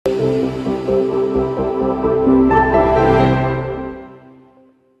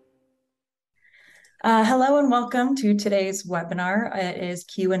welcome to today's webinar. It is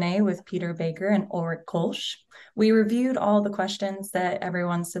Q&A with Peter Baker and Ulrich Köllisch. We reviewed all the questions that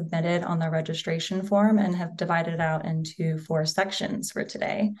everyone submitted on the registration form and have divided it out into 4 sections for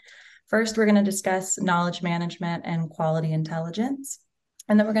today. First, we're going to discuss knowledge management and quality intelligence.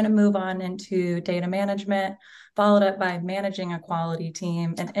 And then we're going to move on into data management, followed up by managing a quality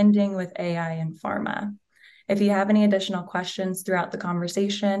team, and ending with AI in pharma. If you have any additional questions throughout the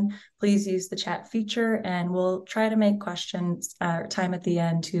conversation, please use the chat feature and we'll try to make questions time at the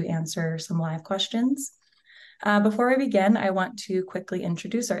end to answer some live questions. Before we begin, I want to quickly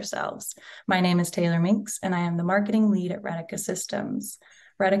introduce ourselves. My name is Taylor Minks and I am the marketing lead at Retica Systems.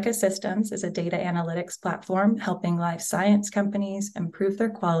 Retica Systems is a data analytics platform helping life science companies improve their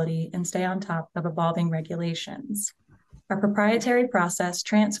quality and stay on top of evolving regulations. Our proprietary process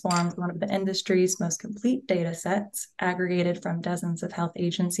transforms one of the industry's most complete data sets, aggregated from dozens of health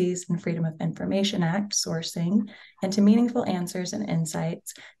agencies and Freedom of Information Act sourcing, into meaningful answers and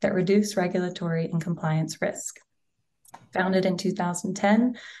insights that reduce regulatory and compliance risk. Founded in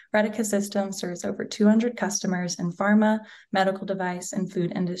 2010, Retica Systems serves over 200 customers in pharma, medical device, and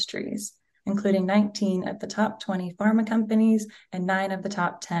food industries, including 19 of the top 20 pharma companies and 9 of the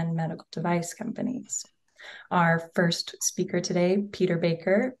top 10 medical device companies. Our first speaker today, Peter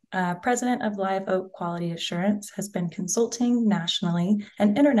Baker, president of Live Oak Quality Assurance, has been consulting nationally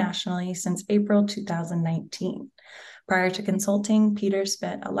and internationally since April 2019. Prior to consulting, Peter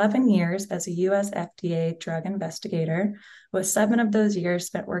spent 11 years as a U.S. FDA drug investigator, with 7 of those years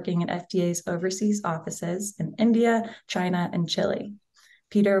spent working in FDA's overseas offices in India, China, and Chile.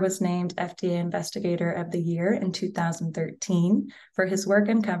 Peter was named FDA Investigator of the Year in 2013 for his work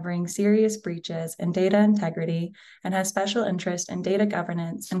uncovering serious breaches in data integrity and has special interest in data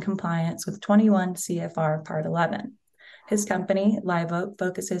governance and compliance with 21 CFR Part 11. His company, Live Oak,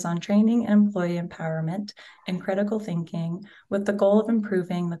 focuses on training and employee empowerment and critical thinking with the goal of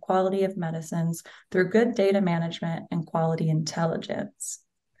improving the quality of medicines through good data management and quality intelligence.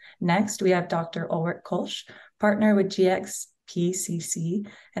 Next, we have Dr. Ulrich Köllisch, partner with GxP-CC,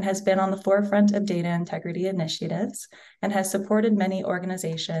 and has been on the forefront of data integrity initiatives and has supported many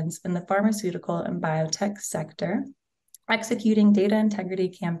organizations in the pharmaceutical and biotech sector, executing data integrity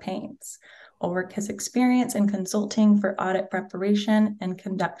campaigns. Ulrich has experience in consulting for audit preparation and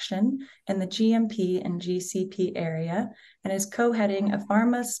conduction in the GMP and GCP area and is co-heading a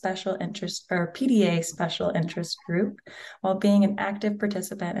pharma special interest or PDA special interest group while being an active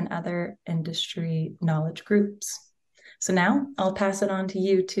participant in other industry knowledge groups. So now I'll pass it on to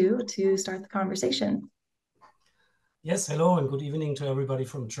you two to start the conversation. Yes, hello and good evening to everybody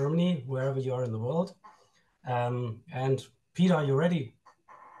from Germany, wherever you are in the world. And Peter, are you ready?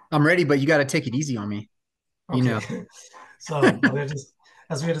 I'm ready, but you got to take it easy on me. Okay. You know. So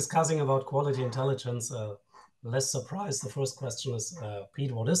as we're discussing about quality intelligence, less surprise, the first question is,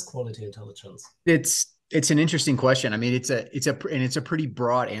 Pete, what is quality intelligence? It's an interesting question. I mean, it's a pretty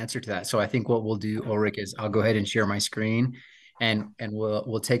broad answer to that. So I think what we'll do, Ulrich, is I'll go ahead and share my screen, and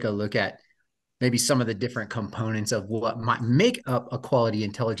we'll take a look at maybe some of the different components of what might make up a quality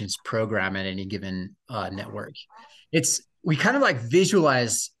intelligence program at any given network. We kind of like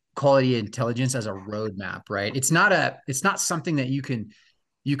visualize quality intelligence as a roadmap, right? It's not something that you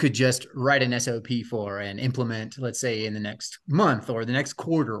could just write an SOP for and implement, let's say, in the next month or the next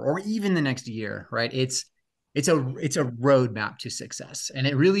quarter or even the next year, right? It's a roadmap to success, and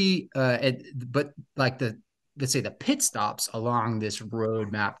it really, but like let's say the pit stops along this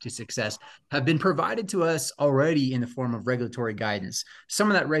roadmap to success have been provided to us already in the form of regulatory guidance. Some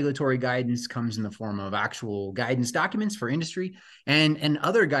of that regulatory guidance comes in the form of actual guidance documents for industry, and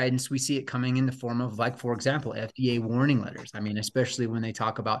other guidance, we see it coming in the form of, like, for example, FDA warning letters. I mean, especially when they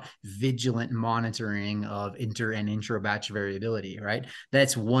talk about vigilant monitoring of inter and intra-batch variability, right?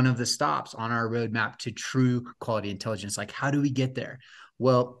 That's one of the stops on our roadmap to true quality intelligence. Like, how do we get there?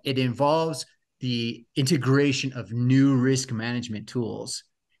 Well, it involves the integration of new risk management tools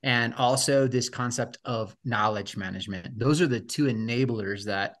and also this concept of knowledge management. Those are the 2 enablers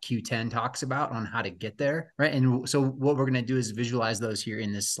that Q10 talks about on how to get there, right? And so what we're going to do is visualize those here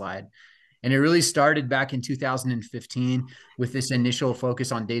in this slide. And it really started back in 2015 with this initial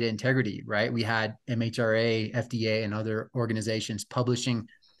focus on data integrity, right? We had MHRA, FDA, and other organizations publishing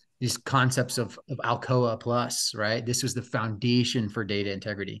these concepts of Alcoa Plus, right? This was the foundation for data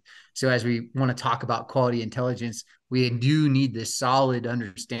integrity. So as we want to talk about quality intelligence, we do need this solid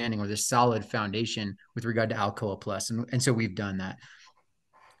understanding or this solid foundation with regard to Alcoa Plus. And so we've done that.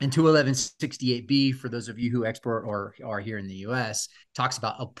 And 21168B, for those of you who export or are here in the US, talks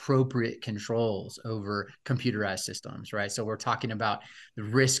about appropriate controls over computerized systems, right? So we're talking about the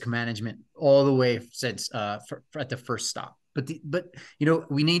risk management all the way since at the first stop. But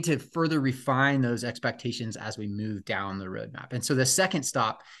we need to further refine those expectations as we move down the roadmap. And so the second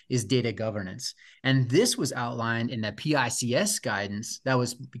stop is data governance. And this was outlined in the PICS guidance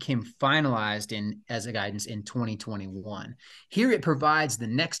that became finalized as a guidance in 2021. Here it provides the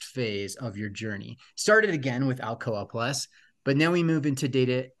next phase of your journey. Started again with Alcoa Plus, but now we move into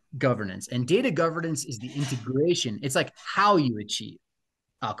data governance. And data governance is the integration. It's like how you achieve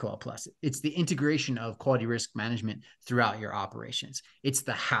Alcoa Plus. It's the integration of quality risk management throughout your operations. It's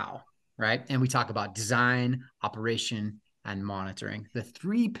the how, right? And we talk about design, operation, and monitoring, the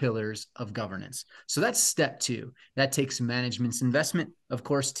 3 pillars of governance. So that's step 2. That takes management's investment, of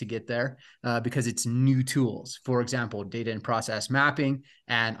course, to get there because it's new tools. For example, data and process mapping,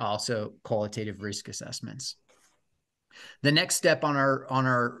 and also qualitative risk assessments. The next step on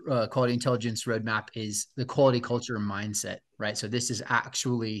our quality intelligence roadmap is the quality culture mindset, right? So this is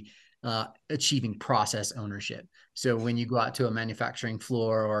actually achieving process ownership. So when you go out to a manufacturing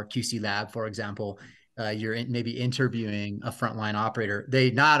floor or QC lab, for example, you're maybe interviewing a frontline operator.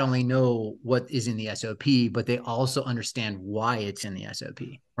 They not only know what is in the SOP, but they also understand why it's in the SOP,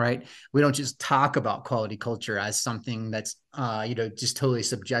 right? We don't just talk about quality culture as something that's just totally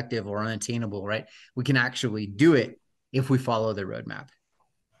subjective or unattainable, right? We can actually do it if we follow the roadmap.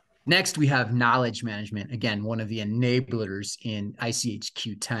 Next, we have knowledge management. Again, one of the enablers in ICH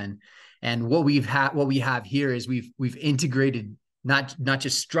Q10. And what we have here is we've integrated not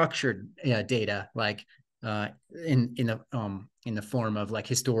just structured data like in the form of like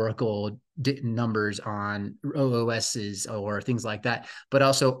historical numbers on OOSs or things like that, but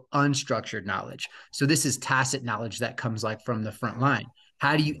also unstructured knowledge. So this is tacit knowledge that comes like from the front line.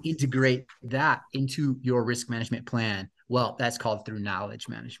 How do you integrate that into your risk management plan? Well, that's called through knowledge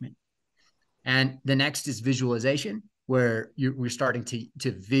management. And the next is visualization, where we're starting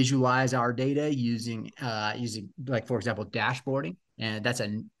to visualize our data using like, for example, dashboarding. And that's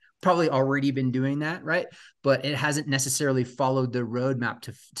probably already been doing that, right? But it hasn't necessarily followed the roadmap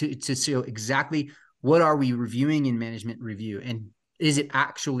to show exactly what are we reviewing in management review, and is it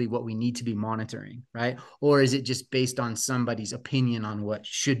actually what we need to be monitoring, right? Or is it just based on somebody's opinion on what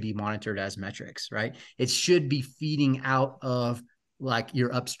should be monitored as metrics, right? It should be feeding out of like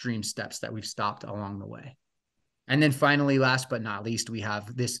your upstream steps that we've stopped along the way. And then finally, last but not least, we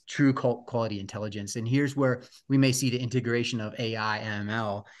have this true quality intelligence. And here's where we may see the integration of AI and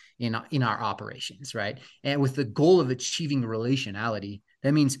ML in our operations, right? And with the goal of achieving relationality,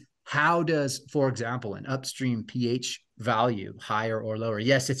 that means how does, for example, an upstream pH value, higher or lower?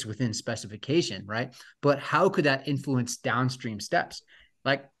 Yes, it's within specification, right? But how could that influence downstream steps?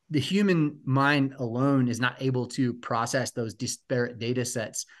 Like the human mind alone is not able to process those disparate data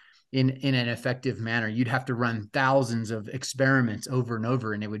sets in an effective manner. You'd have to run thousands of experiments over and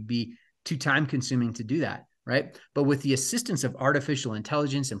over, and it would be too time consuming to do that, right? But with the assistance of artificial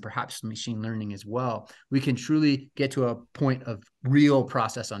intelligence and perhaps machine learning as well, we can truly get to a point of real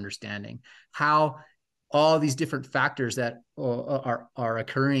process understanding, how all these different factors that are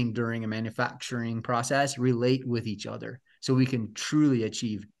occurring during a manufacturing process relate with each other, so we can truly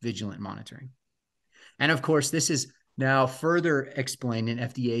achieve vigilant monitoring. And of course, this is now further explained in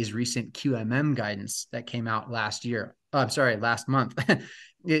FDA's recent QMM guidance that came out last month. I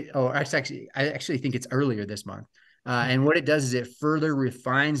actually think it's earlier this month. And what it does is it further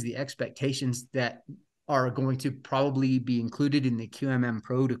refines the expectations that are going to probably be included in the QMM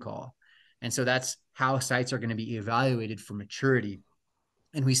protocol. And so that's how sites are going to be evaluated for maturity.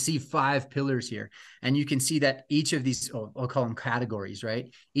 And we see 5 pillars here. And you can see that each of these, I'll call them categories,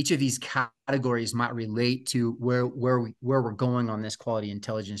 right? Each of these categories might relate to where we're going on this quality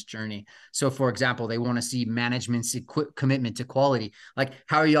intelligence journey. So for example, they want to see management's commitment to quality. Like,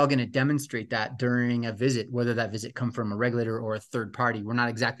 how are y'all going to demonstrate that during a visit, whether that visit come from a regulator or a third party? We're not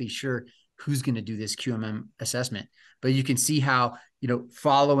exactly sure who's going to do this QMM assessment, but you can see how,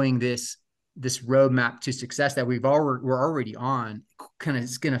 following this roadmap to success that we're already on kind of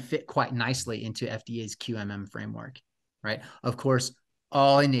is going to fit quite nicely into FDA's QMM framework, right? Of course,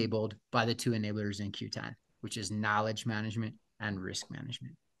 all enabled by the 2 enablers in Q10, which is knowledge management and risk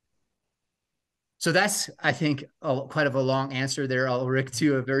management. So that's, I think, quite of a long answer there, Ulrich,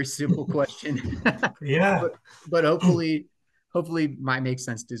 to a very simple question. Yeah. but hopefully might make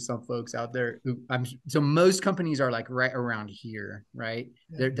sense to some folks out there. So most companies are like right around here, right?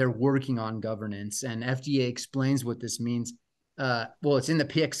 Yeah. They're working on governance, and FDA explains what this means. Well, it's in the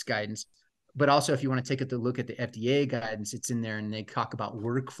PX guidance. but also if you want to take a look at the FDA guidance, it's in there and they talk about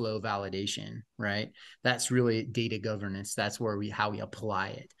workflow validation, right? That's really data governance. That's where how we apply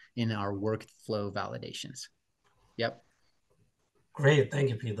it in our workflow validations. Yep. Great, thank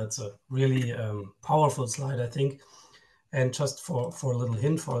you, Pete. That's a really powerful slide, I think. And just for a little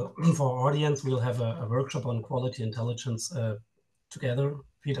hint for our audience, we'll have a workshop on quality intelligence together,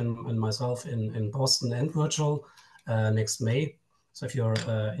 Pete and myself, in Boston and virtual next May. So if you're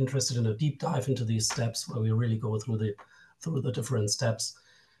interested in a deep dive into these steps, where we really go through the different steps,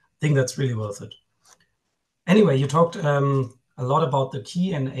 I think that's really worth it. Anyway, you talked a lot about the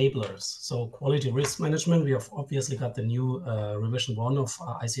key enablers. So quality risk management, we have obviously got the new revision 1 of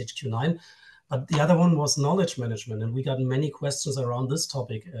ICH-Q9, but the other one was knowledge management. And we got many questions around this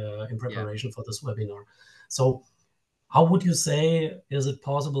topic in preparation for this webinar. So how would you say, is it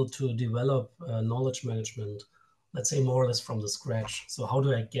possible to develop knowledge management, let's say more or less from the scratch? So how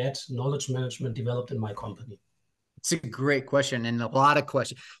do I get knowledge management developed in my company? It's a great question, and a lot of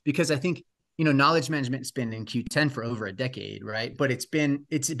questions, because I think, knowledge management's been in Q10 for over a decade, right? But it's been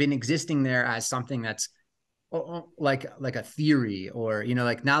existing there as something that's like a theory, or,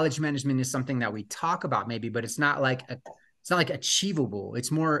 like knowledge management is something that we talk about maybe, but it's not like achievable. It's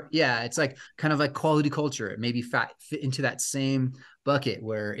more, it's like kind of like quality culture. It maybe fit into that same bucket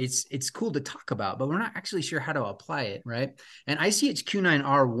where it's cool to talk about, but we're not actually sure how to apply it, right? And ICH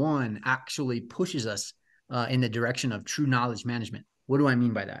Q9R1 actually pushes us in the direction of true knowledge management. What do I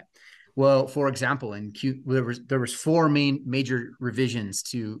mean by that? Well, for example, in there was 4 major revisions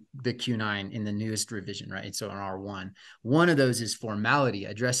to the Q9 in the newest revision, right? So in R1, one of those is formality,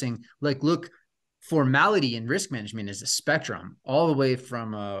 addressing formality in risk management is a spectrum, all the way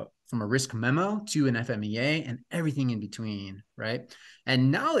from a risk memo to an FMEA and everything in between, right?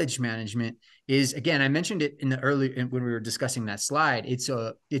 And knowledge management is, again, I mentioned it in the when we were discussing that slide. It's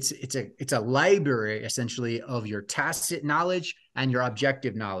a library essentially of your tacit knowledge and your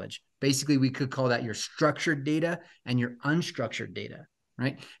objective knowledge. Basically, we could call that your structured data and your unstructured data,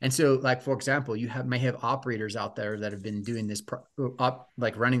 right? And so, like, for example, you may have operators out there that have been doing this,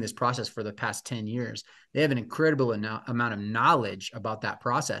 running this process for the past 10 years. They have an incredible amount of knowledge about that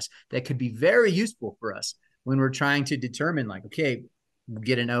process that could be very useful for us when we're trying to determine, like, okay, we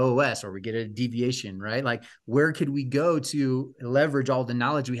get an OOS or we get a deviation, right? Like, where could we go to leverage all the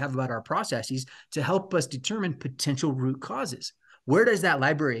knowledge we have about our processes to help us determine potential root causes? Where does that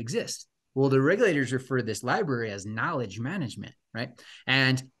library exist? Well, the regulators refer to this library as knowledge management, right?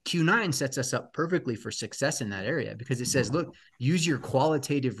 And Q9 sets us up perfectly for success in that area, because it says, look, use your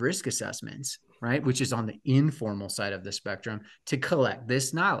qualitative risk assessments, right, which is on the informal side of the spectrum, to collect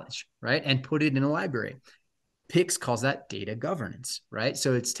this knowledge, right, and put it in a library. PICS calls that data governance, right?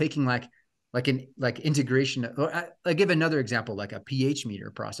 So it's taking like integration. I give another example, like a pH meter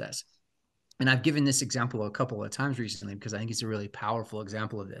process. And I've given this example a couple of times recently because I think it's a really powerful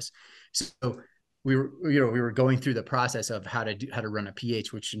example of this. So we were going through the process of how to run a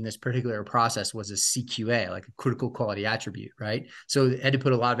pH, which in this particular process was a CQA, like a critical quality attribute, right? So I had to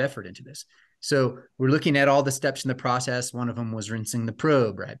put a lot of effort into this. So we're looking at all the steps in the process. One of them was rinsing the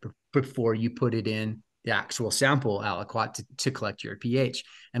probe, right, before you put it in the actual sample aliquot to collect your pH.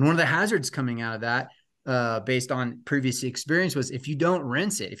 And one of the hazards coming out of that, based on previous experience, was if you don't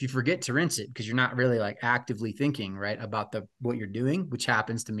rinse it, if you forget to rinse it because you're not really like actively thinking, right, about what you're doing, which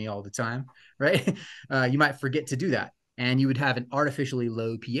happens to me all the time, right? You might forget to do that, and you would have an artificially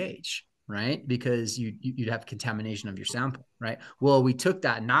low pH, right? Because you'd have contamination of your sample, right? Well, we took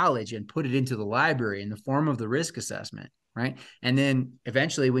that knowledge and put it into the library in the form of the risk assessment, right? And then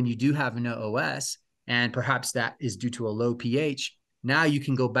eventually, when you do have an OOS, and perhaps that is due to a low pH, now you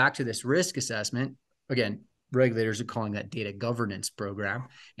can go back to this risk assessment. Again, regulators are calling that data governance program,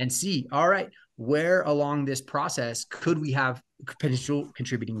 and see, all right, where along this process could we have potential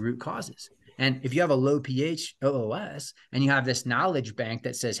contributing root causes? And if you have a low pH OOS and you have this knowledge bank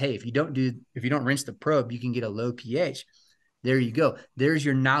that says, hey, if you don't rinse the probe, you can get a low pH. There you go. There's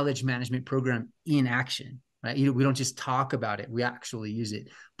your knowledge management program in action, right? We don't just talk about it, we actually use it.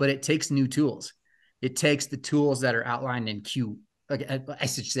 But it takes new tools. It takes the tools that are outlined in I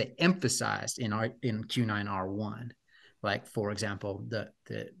should say emphasized in Q9R1, like, for example, the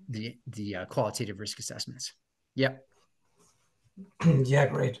qualitative risk assessments. Yep. Yeah,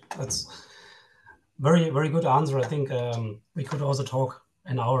 great. That's very, very good answer. I think we could also talk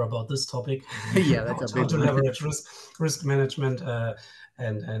an hour about this topic. Yeah, that's a big to leverage risk management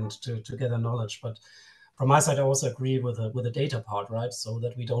and to gather knowledge. But from my side, I also agree with the data part, right? So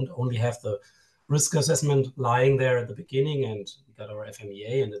that we don't only have the risk assessment lying there at the beginning, and we got our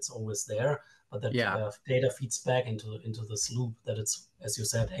FMEA, and it's always there. But that data feeds back into this loop, that it's, as you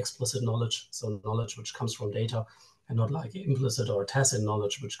said, explicit knowledge, so knowledge which comes from data, and not like implicit or tacit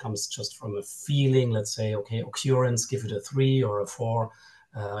knowledge, which comes just from a feeling. Let's say, okay, occurrence, give it a 3 or a 4.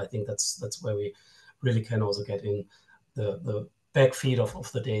 I think that's where we really can also get in the backfeed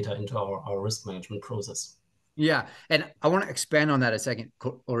of the data into our risk management process. Yeah. And I want to expand on that a second,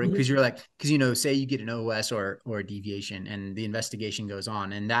 or because you're like, because, you know, say you get an OS or a deviation and the investigation goes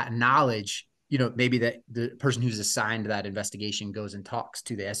on, and that knowledge, you know, maybe that the person who's assigned that investigation goes and talks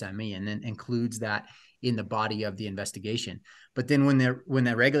to the SME and then includes that in the body of the investigation. But then when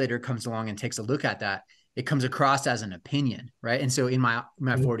the regulator comes along and takes a look at that, it comes across as an opinion, right? And so in my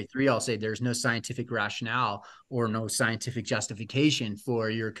 43, I'll say there's no scientific rationale or no scientific justification for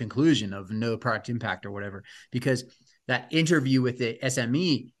your conclusion of no product impact or whatever, because that interview with the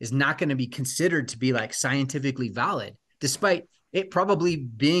SME is not going to be considered to be like scientifically valid, despite it probably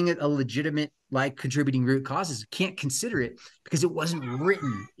being a legitimate like contributing root causes. Can't consider it because it wasn't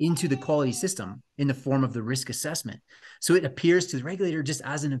written into the quality system in the form of the risk assessment. So it appears to the regulator just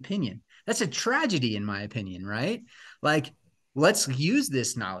as an opinion. That's a tragedy, in my opinion, right? Like, let's use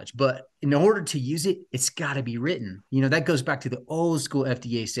this knowledge, but in order to use it, it's got to be written. You know, that goes back to the old school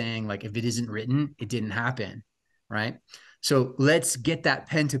FDA saying, like, if it isn't written, it didn't happen, right? So let's get that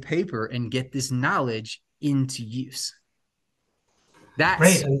pen to paper and get this knowledge into use.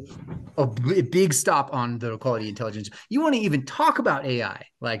 That's a big stop on the quality intelligence. You want to even talk about AI,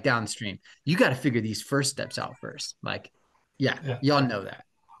 like downstream, you got to figure these first steps out first. Like, y'all know that.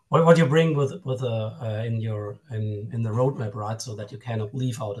 What you bring with in the roadmap, right? So that you cannot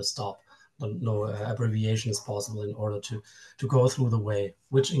leave out a stop. No abbreviation is possible in order to go through the way,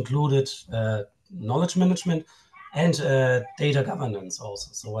 which included knowledge management and data governance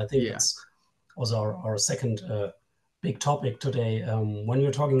also. So I think that's also our second big topic today. When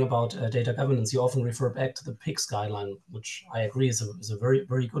you're talking about data governance, you often refer back to the PICS guideline, which I agree is a very,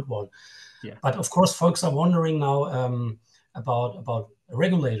 very good one. Yeah. But of course, folks are wondering now about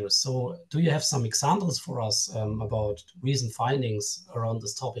regulators. So do you have some examples for us about recent findings around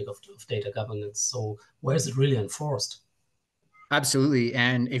this topic of data governance? So where is it really enforced? Absolutely.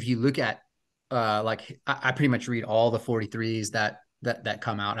 And if you look at like I pretty much read all the 43s that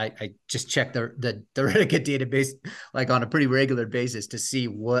come out. I just check the Redicate database like on a pretty regular basis to see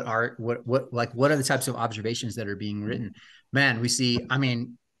what are the types of observations that are being written. Man, we see, I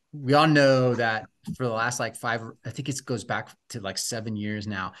mean, we all know that for the last like 5, I think it goes back to like 7 years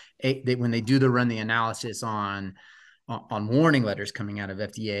now, when they run the analysis on warning letters coming out of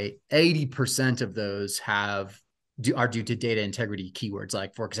FDA, 80% of those are due to data integrity keywords,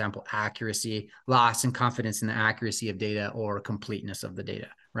 like, for example, accuracy, loss and confidence in the accuracy of data, or completeness of the data,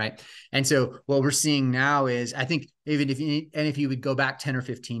 right? And so what we're seeing now is, I think if you would go back 10 or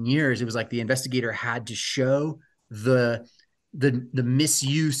 15 years, it was like the investigator had to show the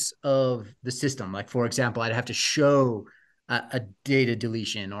misuse of the system. Like, for example, I'd have to show a data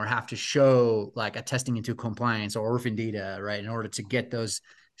deletion, or have to show like a testing into compliance or orphan data, right, in order to get those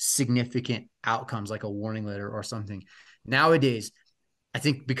significant outcomes like a warning letter or something. Nowadays, I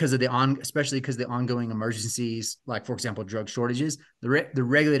think because of especially because of the ongoing emergencies, like, for example, drug shortages, the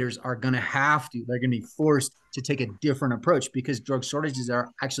regulators are going to they're going to be forced to take a different approach, because drug shortages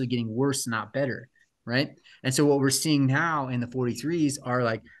are actually getting worse, not better, right? And so what we're seeing now in the 43s are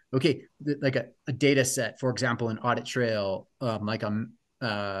like, okay, like a data set, for example, an audit trail, like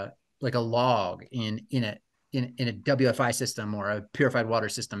a log in a WFI system or a purified water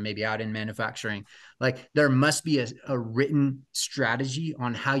system, maybe out in manufacturing. Like, there must be a written strategy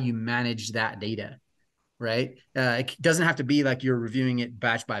on how you manage that data, right? It doesn't have to be like you're reviewing it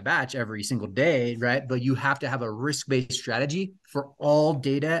batch by batch every single day, right? But you have to have a risk-based strategy for all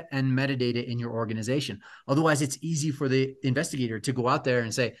data and metadata in your organization. Otherwise, it's easy for the investigator to go out there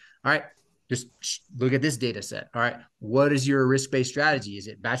and say, all right, just look at this data set. All right, what is your risk-based strategy? Is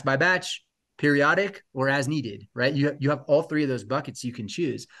it batch by batch, periodic, or as needed, right? You have all 3 of those buckets you can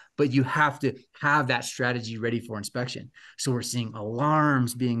choose, but you have to have that strategy ready for inspection. So we're seeing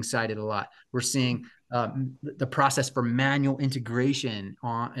alarms being cited a lot. We're seeing the process for manual integration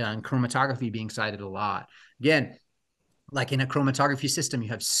on chromatography being cited a lot. Again, like in a chromatography system, you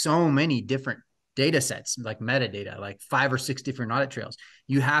have so many different data sets, like metadata, like 5 or 6 different audit trails.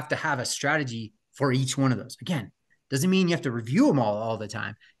 You have to have a strategy for each one of those. Again, doesn't mean you have to review them all the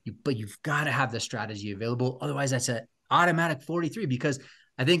time, but you've got to have the strategy available. Otherwise, that's an automatic 43, because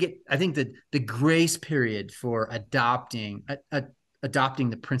I think that the grace period for adopting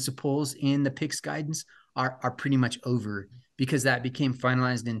the principles in the PICS guidance are pretty much over, because that became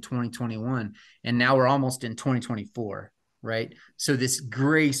finalized in 2021. And now we're almost in 2024, right? So this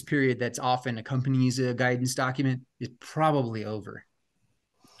grace period that's often accompanies a guidance document is probably over.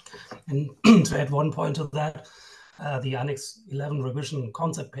 And to add one point to that, the Annex 11 revision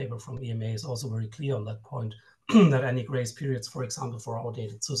concept paper from EMA is also very clear on that point, that any grace periods, for example, for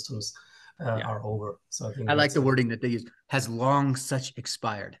outdated systems are over. So I think I like the wording that they use, has long such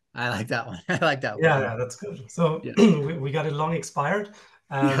expired. I like that one. I like that one. Yeah, that's good. So we got it long expired.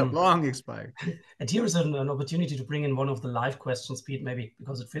 Long expired. And here's an opportunity to bring in one of the live questions, Pete, maybe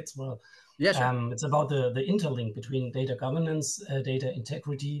because it fits well. Yeah, sure. It's about the interlink between data governance, data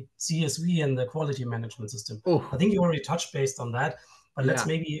integrity, CSV, and the quality management system. Oh. I think you already touched based on that, but let's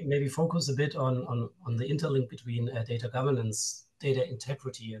maybe focus a bit on the interlink between data governance, data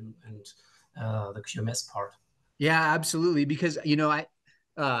integrity, and the QMS part. Yeah, absolutely. Because, you know,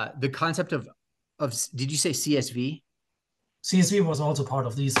 the concept of did you say CSV? CSV was also part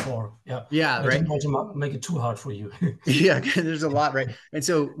of these four. Yeah. Yeah. Right. I didn't want to make it too hard for you. Yeah. There's a lot, right? And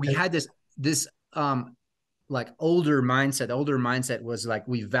so we had this like older mindset. The older mindset was like,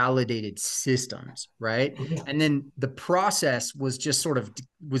 we validated systems, right? And then the process was just sort of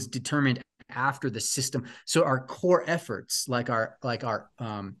was determined after the system. So our core efforts, like our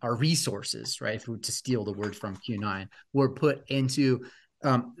resources, right? If we were to steal the word from Q9, were put into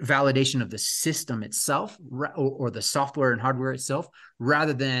validation of the system itself, or the software and hardware itself,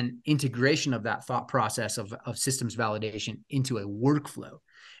 rather than integration of that thought process of systems validation into a workflow.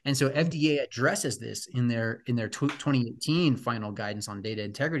 And so FDA addresses this in their 2018 final guidance on data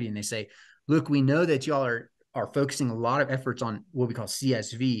integrity. And they say, look, we know that y'all are focusing a lot of efforts on what we call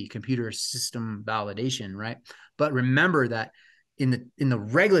CSV, computer system validation, right? But remember that in the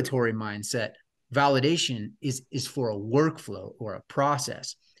regulatory mindset, validation is for a workflow or a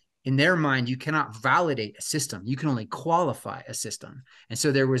process. In their mind, you cannot validate a system. You can only qualify a system. And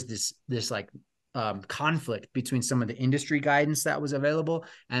so there was this like conflict between some of the industry guidance that was available,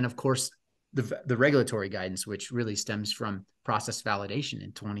 and of course the regulatory guidance, which really stems from process validation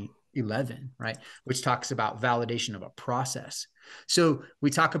in 2011, right? Which talks about validation of a process. So we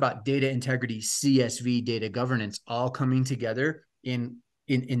talk about data integrity, CSV, data governance, all coming together in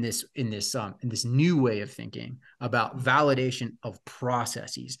this new way of thinking about validation of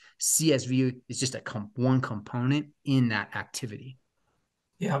processes. CSV is just one component in that activity.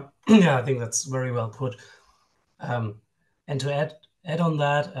 Yeah, yeah, I think that's very well put. And to add on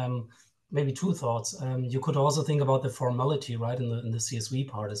that, maybe two thoughts. You could also think about the formality, right, in the CSV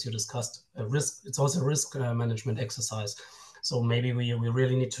part, as you discussed. Risk. It's also a risk management exercise. So maybe we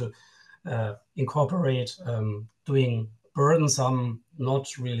really need to incorporate doing burdensome, not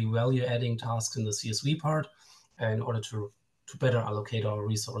really value-adding tasks in the CSV part in order to better allocate our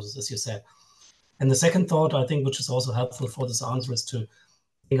resources, as you said. And the second thought, I think, which is also helpful for this answer, is to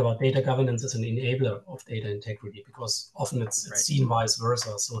think about data governance as an enabler of data integrity, because often it's seen vice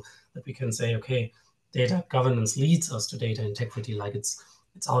versa. So that we can say, okay, data governance leads us to data integrity, like it's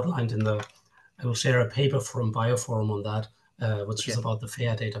outlined in the, I will share a paper from Bioforum on that, which is about the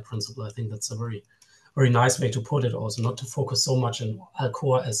fair data principle. I think that's a very, very nice way to put it also, not to focus so much on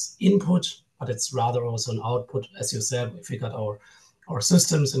Alcoa as input, but it's rather also an output. As you said, if we got our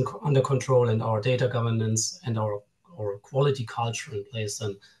systems under control and our data governance and our quality culture in place,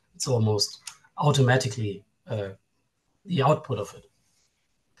 then it's almost automatically the output of it.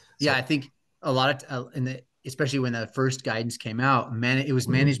 Yeah, so, I think a lot of especially when the first guidance came out, it was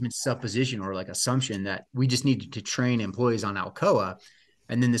management's supposition or like assumption that we just needed to train employees on Alcoa,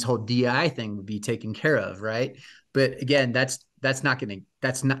 and then this whole DI thing would be taken care of, right? But again, that's not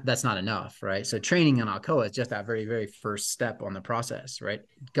enough, right? So training on Alcoa is just that very, very first step on the process, right?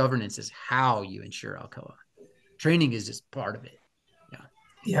 Governance is how you ensure Alcoa. Training is just part of it.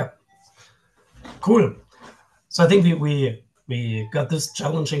 Yeah. Cool. So I think we got this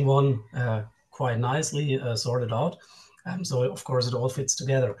challenging one quite nicely sorted out. So of course it all fits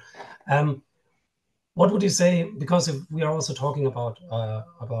together. What would you say? Because if we are also talking about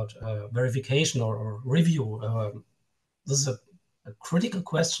verification or review, this is a critical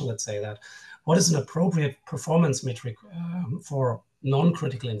question. Let's say that. What is an appropriate performance metric for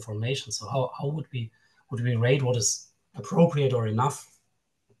non-critical information? So how would we rate what is appropriate or enough?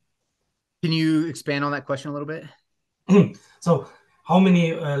 Can you expand on that question a little bit? So how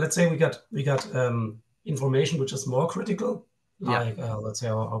many, let's say we got information which is more critical, like let's say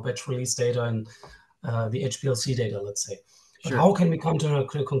our batch release data and the HPLC data, let's say. But how can we come to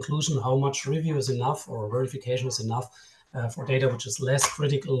a conclusion how much review is enough or verification is enough? for data which is less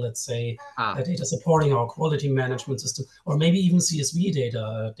critical, let's say data supporting our quality management system, or maybe even CSV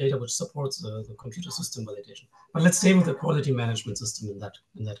data, data which supports the computer system validation. But let's stay with the quality management system in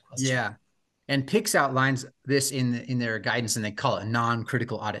that question. Yeah. And PICS outlines this in their guidance, and they call it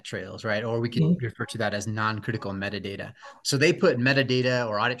non-critical audit trails, right? Or we could refer to that as non-critical metadata. So they put metadata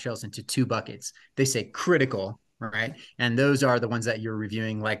or audit trails into two buckets. They say critical, right? And those are the ones that you're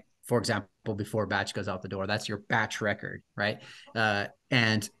reviewing, like, for example, before batch goes out the door. That's your batch record, right?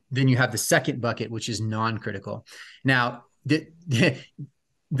 And then you have the second bucket, which is non-critical. Now,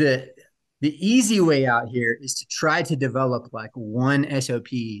 the easy way out here is to try to develop like one SOP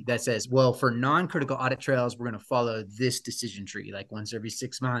that says, well, for non-critical audit trails, we're going to follow this decision tree, like once every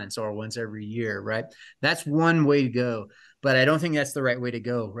 6 months or once every year, right? That's one way to go. But I don't think that's the right way to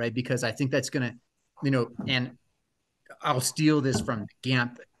go, right? Because I think that's going to, and I'll steal this from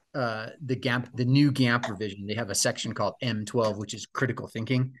GAMP, the new GAMP revision. They have a section called M12, which is critical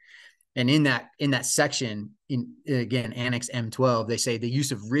thinking. And in that section, again, Annex M12, they say the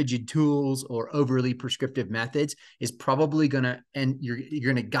use of rigid tools or overly prescriptive methods is probably going to, and you're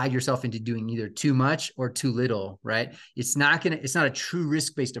going to guide yourself into doing either too much or too little, right? It's not a true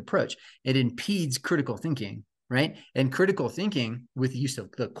risk-based approach. It impedes critical thinking, right? And critical thinking with the use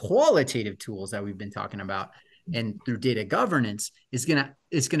of the qualitative tools that we've been talking about and through data governance it's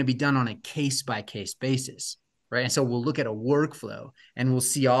going to be done on a case-by-case basis. Right. And so we'll look at a workflow and we'll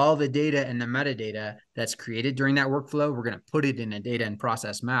see all the data and the metadata that's created during that workflow. We're going to put it in a data and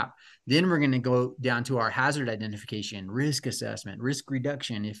process map. Then we're going to go down to our hazard identification, risk assessment, risk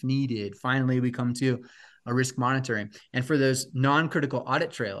reduction if needed. Finally, we come to a risk monitoring. And for those non-critical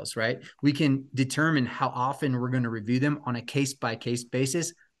audit trails, right, we can determine how often we're going to review them on a case-by-case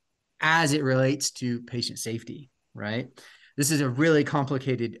basis as it relates to patient safety, right? This is a really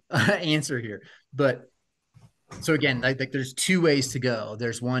complicated answer here, but so again, like there's two ways to go.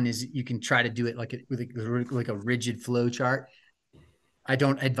 There's one is you can try to do it like a rigid flow chart. I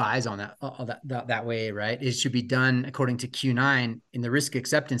don't advise on that way, right? It should be done according to Q9 in the risk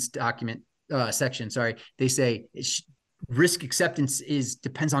acceptance document section. Sorry, they say risk acceptance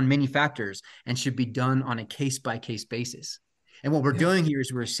depends on many factors and should be done on a case-by-case basis. And what we're doing here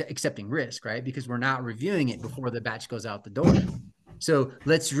is we're accepting risk, right? Because we're not reviewing it before the batch goes out the door. So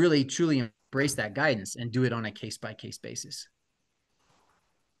let's really truly embrace that guidance and do it on a case-by-case basis.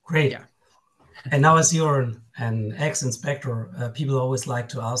 Great. Yeah. And now, as you're an ex-inspector, people always like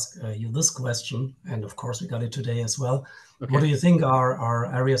to ask you this question, and of course we got it today as well. Okay. What do you think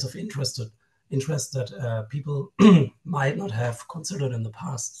are areas of interest that people might not have considered in the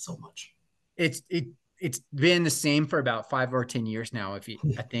past so much? It's been the same for about 5 or 10 years now, I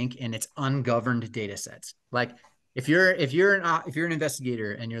think, and it's ungoverned data sets. Like if you're an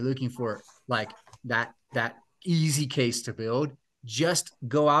investigator and you're looking for like that easy case to build, just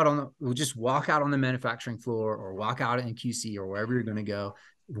walk out on the manufacturing floor or walk out in QC or wherever you're going to go,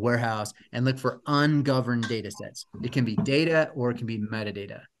 warehouse, and look for ungoverned data sets. It can be data or it can be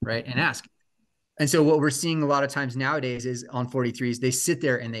metadata, right? And ask. And so what we're seeing a lot of times nowadays is on 43s, they sit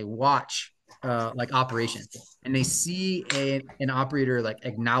there and they watch like operations, and they see an operator like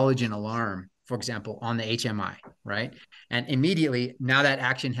acknowledge an alarm, for example, on the HMI, right? And immediately, now that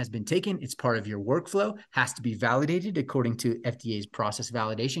action has been taken, it's part of your workflow, has to be validated according to FDA's process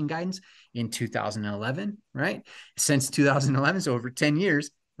validation guidance in 2011, right? Since 2011, so over 10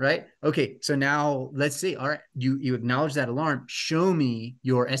 years, right? Okay, so now let's see, all right, you acknowledge that alarm, show me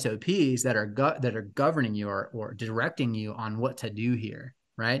your SOPs that are governing you or directing you on what to do here,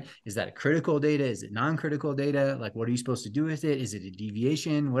 right? Is that a critical data? Is it non-critical data? Like, what are you supposed to do with it? Is it a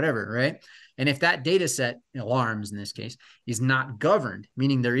deviation? Whatever, right? And if that data set, alarms in this case, is not governed,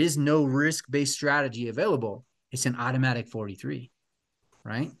 meaning there is no risk-based strategy available, it's an automatic 43,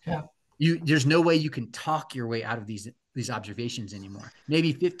 right? Yeah. There's no way you can talk your way out of these observations anymore.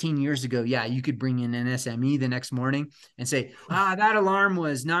 Maybe 15 years ago, yeah, you could bring in an SME the next morning and say, that alarm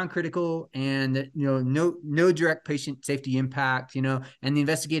was non-critical and no direct patient safety impact, and the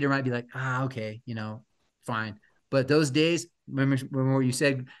investigator might be like, okay, fine. But those days, remember what you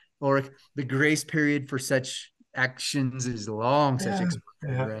said, or the grace period for such actions is long,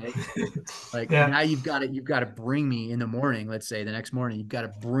 right? Like now you've got to bring me in the morning, let's say the next morning, you've got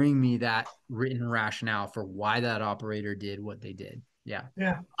to bring me that written rationale for why that operator did what they did. Yeah.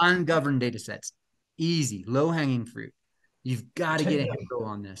 Ungoverned data sets, easy, low-hanging fruit. You've got to get a handle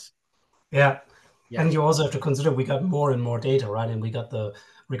on this. Yeah. And you also have to consider we got more and more data, right? And we got the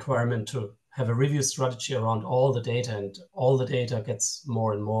requirement to have a review strategy around all the data, and all the data gets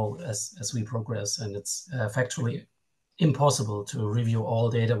more and more as we progress, and it's factually impossible to review all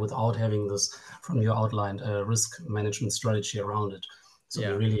data without having this from your outlined risk management strategy around it. So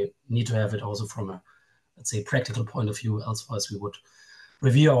we really need to have it also from a, let's say, practical point of view. Otherwise, we would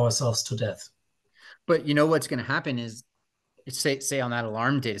review ourselves to death. But you know what's going to happen is, say on that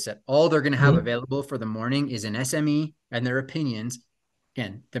alarm data set, all they're going to have available for the morning is an SME and their opinions.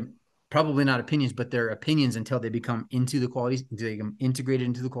 Again, they're probably not opinions, but their opinions until they become integrated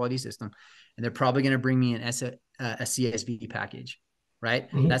into the quality system. And they're probably going to bring me a CSV package, right?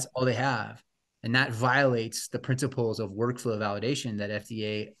 That's all they have. And that violates the principles of workflow validation that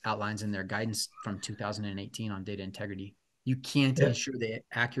FDA outlines in their guidance from 2018 on data integrity. You can't ensure the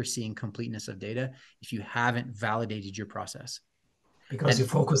accuracy and completeness of data if you haven't validated your process. Because you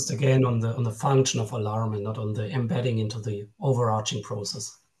focused again on the function of alarm and not on the embedding into the overarching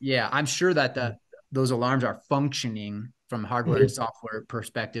process. Yeah, I'm sure that those alarms are functioning from hardware and software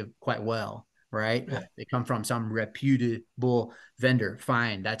perspective quite well, right? Yeah. They come from some reputable vendor.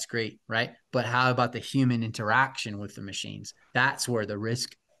 Fine, that's great, right? But how about the human interaction with the machines? That's where the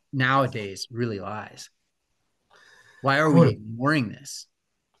risk nowadays really lies. Why are we ignoring this?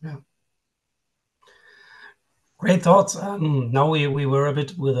 Yeah. Great thoughts. Now we were a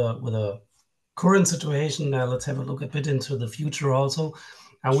bit with a current situation. Let's have a look a bit into the future also.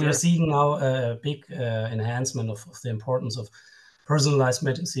 And we are seeing now a big enhancement of the importance of personalized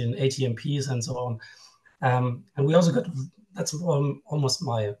medicine, ATMPs, and so on. And we also got, that's almost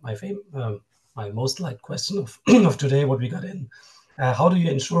my most liked question of, of today, what we got in. How do you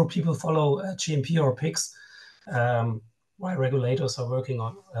ensure people follow GMP or PICS while regulators are working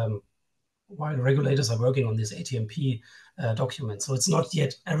on this ATMP document? So it's not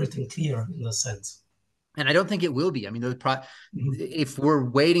yet everything clear in this sense. And I don't think it will be. I mean, if we're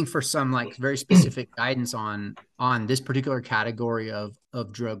waiting for some like very specific guidance on this particular category of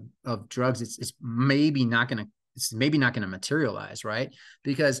drugs, it's maybe not going to materialize, right?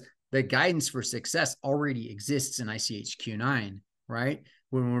 Because the guidance for success already exists in ICH-Q9, right?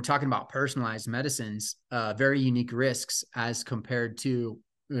 When we're talking about personalized medicines, very unique risks as compared to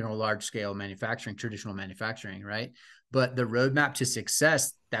large scale manufacturing, traditional manufacturing, right? But the roadmap to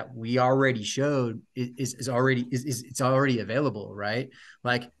success that we already showed is already available, right?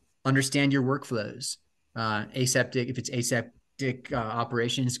 Like understand your workflows, aseptic, if it's aseptic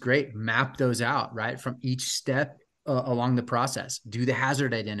operations, great, map those out, right? From each step along the process, do the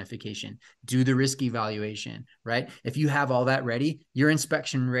hazard identification, do the risk evaluation, right? If you have all that ready, your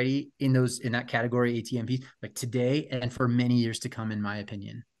inspection ready in that category ATMPs, like today and for many years to come, in my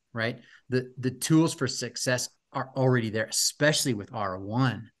opinion, right? The tools for success are already there, especially with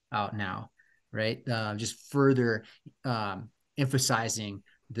R1 out now, right? Just further emphasizing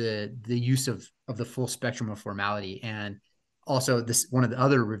the use of the full spectrum of formality. And also this, one of the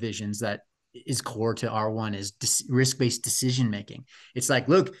other revisions that is core to R1 is risk-based decision-making. It's like,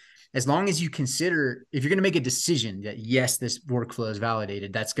 look, as long as you consider, if you're going to make a decision that, yes, this workflow is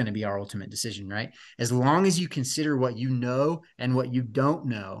validated, that's going to be our ultimate decision, right? As long as you consider what you know and what you don't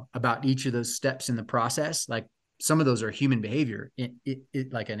know about each of those steps in the process, like some of those are human behavior,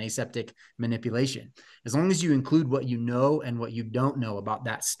 like an aseptic manipulation. As long as you include what you know and what you don't know about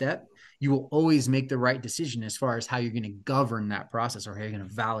that step, you will always make the right decision as far as how you're going to govern that process or how you're going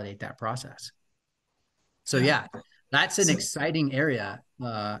to validate that process. So yeah, that's an exciting area.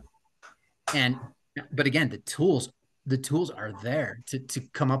 But again, the tools are there to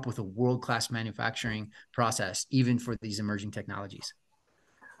come up with a world-class manufacturing process, even for these emerging technologies.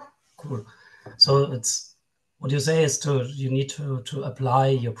 Cool. So it's, what you say is you need to apply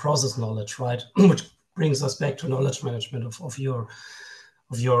your process knowledge, right? Which brings us back to knowledge management of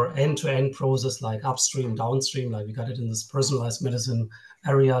your end-to-end process, like upstream, downstream, like we got it in this personalized medicine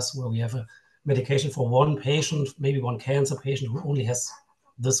areas where we have a medication for one patient, maybe one cancer patient who only has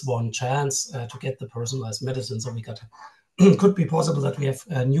this one chance to get the personalized medicine. So we got, could be possible that we have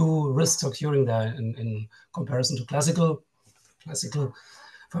new risks occurring there in comparison to classical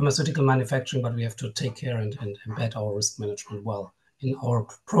pharmaceutical manufacturing, but we have to take care and embed our risk management well in our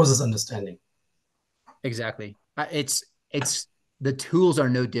process understanding. Exactly. It's the tools are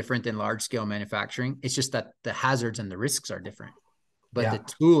no different than large scale manufacturing. It's just that the hazards and the risks are different. But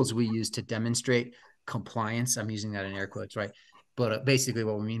the tools we use to demonstrate compliance, I'm using that in air quotes, right? But basically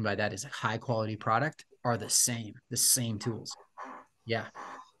what we mean by that is a high quality product are the same tools. Yeah.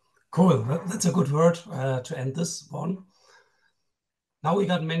 Cool. That's a good word to end this one. Now we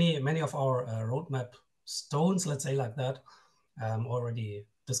got many of our roadmap stones, let's say like that, already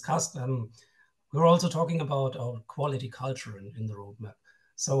discussed. We're also talking about our quality culture in the roadmap.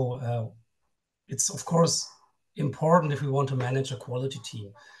 So it's of course important if we want to manage a quality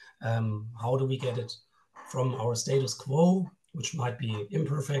team. How do we get it from our status quo, which might be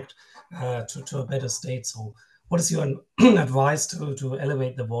imperfect, to a better state. So what is your advice to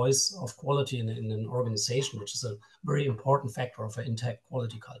elevate the voice of quality in an organization, which is a very important factor of an intact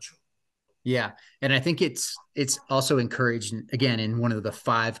quality culture? Yeah. And I think it's also encouraged, again, in one of the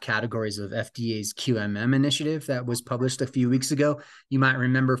 5 categories of FDA's QMM initiative that was published a few weeks ago. You might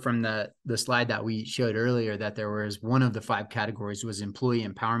remember from the slide that we showed earlier that there was one of the 5 categories was employee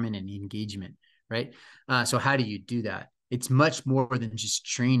empowerment and engagement, right? So how do you do that? It's much more than just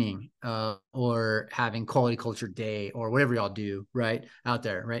training or having quality culture day or whatever y'all do, right, out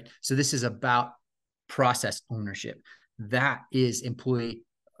there, right? So this is about process ownership. That is employee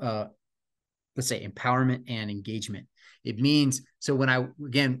let's say empowerment and engagement. It means, so when I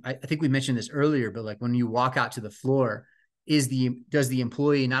think we mentioned this earlier, but like when you walk out to the floor, does the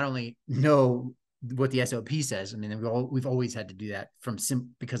employee not only know what the SOP says? I mean, we've always had to do that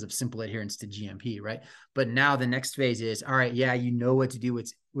because of simple adherence to GMP, right? But now the next phase is, all right, yeah, you know what to do,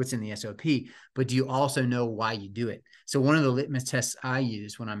 what's in the SOP, but do you also know why you do it? So one of the litmus tests I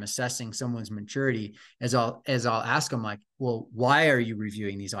use when I'm assessing someone's maturity is I'll ask them like, well, why are you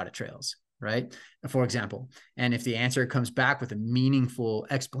reviewing these audit trails? Right? For example, and if the answer comes back with a meaningful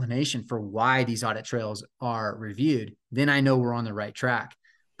explanation for why these audit trails are reviewed, then I know we're on the right track.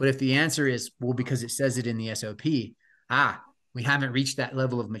 But if the answer is, well, because it says it in the SOP, we haven't reached that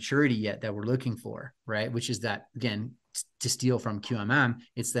level of maturity yet that we're looking for, right? Which is that, again, to steal from QMM,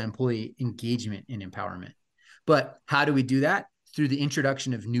 it's the employee engagement and empowerment. But how do we do that? Through the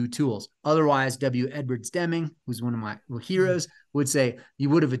introduction of new tools. Otherwise, W. Edwards Deming, who's one of my heroes, would say you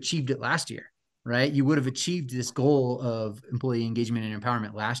would have achieved it last year, right? You would have achieved this goal of employee engagement and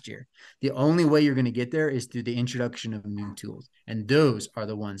empowerment last year. The only way you're going to get there is through the introduction of new tools. And those are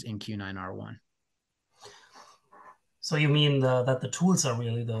the ones in Q9R1. So you mean that the tools are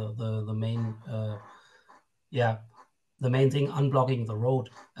really the main, the main thing unblocking the road.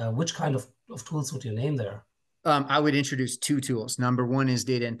 Which kind of tools would you name there? I would introduce 2 tools. Number 1 is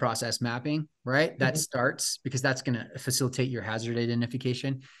data and process mapping, right? That starts because that's going to facilitate your hazard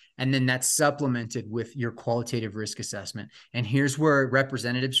identification. And then that's supplemented with your qualitative risk assessment. And here's where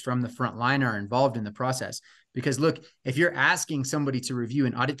representatives from the front line are involved in the process. Because look, if you're asking somebody to review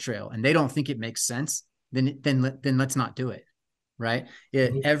an audit trail and they don't think it makes sense, then let's not do it, right?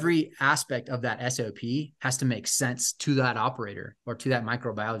 Every aspect of that SOP has to make sense to that operator or to that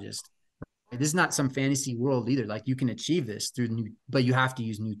microbiologist. This is not some fantasy world either. Like you can achieve this but you have to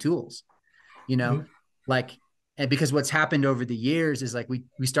use new tools, like, and because what's happened over the years is like we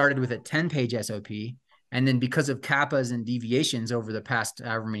started with a 10-page SOP. And then because of CAPAs and deviations over the past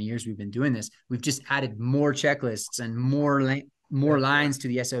however many years we've been doing this, we've just added more checklists and more lines to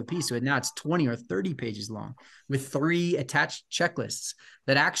the SOP. So now it's 20 or 30 pages long with 3 attached checklists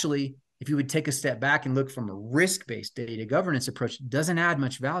that actually, if you would take a step back and look from a risk-based data governance approach, doesn't add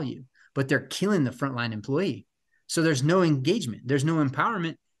much value. But they're killing the frontline employee. So there's no engagement. There's no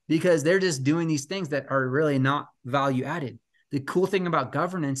empowerment because they're just doing these things that are really not value added. The cool thing about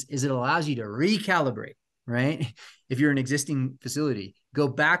governance is it allows you to recalibrate, right? If you're an existing facility, go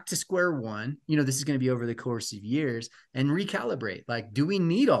back to square one, this is going to be over the course of years, and recalibrate. Like, do we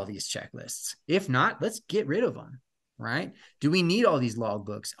need all these checklists? If not, let's get rid of them, right? Do we need all these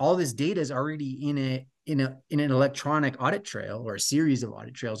logbooks? All this data is already in an electronic audit trail or a series of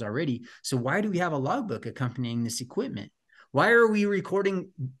audit trails already. So why do we have a logbook accompanying this equipment? Why are we recording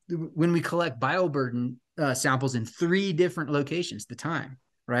when we collect bioburden samples in 3 different locations at the time,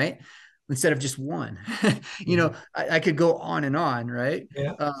 right? Instead of just one. I could go on and on, right?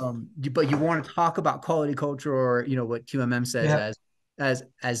 Yeah. But you want to talk about quality culture or what QMM says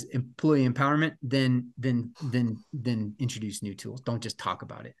as employee empowerment, then introduce new tools. Don't just talk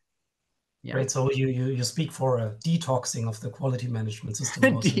about it. Yeah. Right. So you speak for a detoxing of the quality management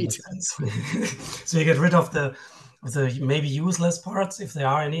system. So you get rid of the maybe useless parts if there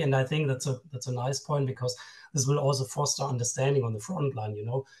are any. And I think that's a nice point because this will also foster understanding on the front line.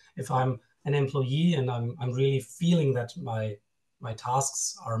 If I'm an employee and I'm really feeling that my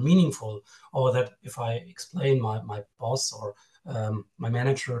tasks are meaningful, or that if I explain my boss or my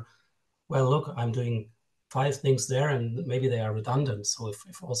manager, well, look, I'm doing 5 things there and maybe they are redundant. So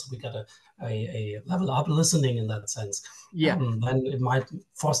if also we get a level up listening in that sense, then it might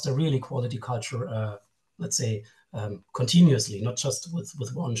foster really quality culture, let's say, continuously, not just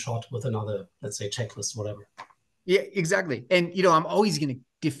with one shot with another, let's say, checklist, whatever. Yeah, exactly. And, I'm always going to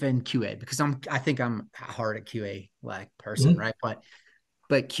defend QA because I think I'm hard at QA like person, right?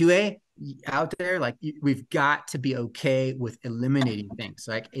 But QA out there, like we've got to be okay with eliminating things.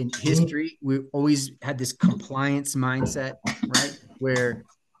 Like in history, we've always had this compliance mindset, right? Where,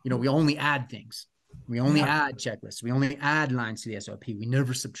 we only add things, We only add checklists. We only add lines to the SOP. We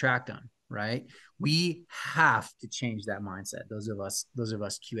never subtract them, right? We have to change that mindset. Those of us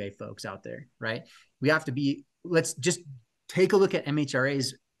QA folks out there, right? We have to be, let's just take a look at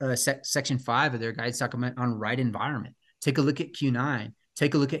MHRA's section 5 of their guidance document on right environment. Take a look at Q9.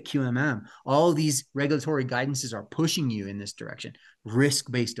 Take a look at QMM. All these regulatory guidances are pushing you in this direction.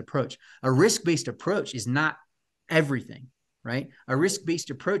 Risk-based approach. A risk-based approach is not everything, right? A risk-based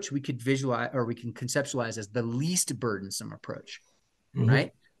approach we could visualize, or we can conceptualize as the least burdensome approach,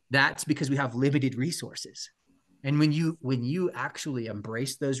 right? That's because we have limited resources. And when you actually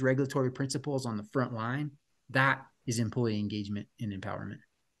embrace those regulatory principles on the front line, that is employee engagement and empowerment.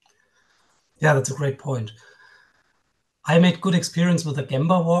 Yeah, that's a great point. I made good experience with the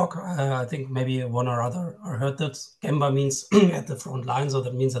Gemba walk. I think maybe one or other heard that. Gemba means at the front line, so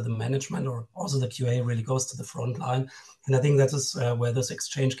that means that the management or also the QA really goes to the front line. And I think that is where this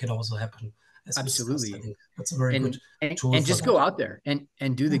exchange can also happen. Absolutely. I think that's a very good tool. And just go out there and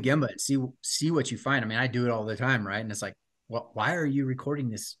do the Gemba and see what you find. I mean, I do it all the time, right? And it's like, well, why are you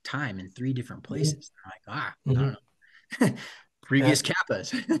recording this time in 3 different places? I'm like, I don't know. Previous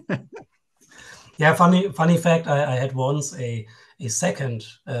kappas. Yeah, funny fact. I had once a second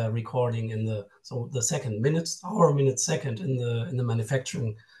recording in the second minute second in the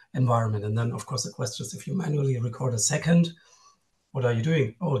manufacturing environment, and then of course the question is, if you manually record a second, what are you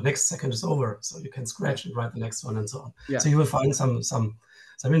doing? Oh, next second is over, so you can scratch and write the next one and so on. Yeah. So you will find some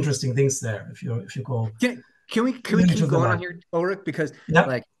interesting things there if you go. Can we keep going on here, Ulrich? Because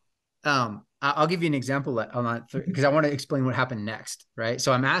I'll give you an example because I want to explain what happened next, right?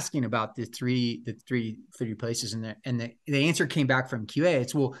 So I'm asking about the three places in there, and the answer came back from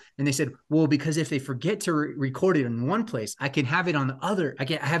QA. And they said, well, because if they forget to record it in one place, I can have it on the other. I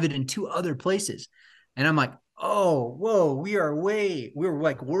can have it in 2 other places. And I'm like, oh, whoa, we're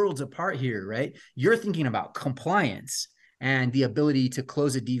like worlds apart here, right? You're thinking about compliance and the ability to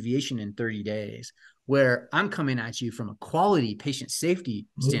close a deviation in 30 days. Where I'm coming at you from a quality patient safety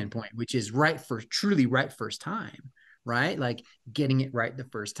standpoint, which is truly right first time, right? Like getting it right the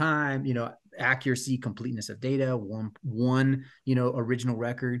first time, accuracy, completeness of data, one original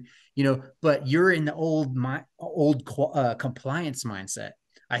record, but you're in the old compliance mindset.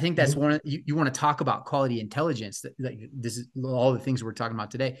 I think that's one of you want to talk about quality intelligence. That this is all the things we're talking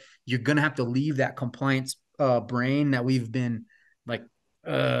about today. You're going to have to leave that compliance brain that we've been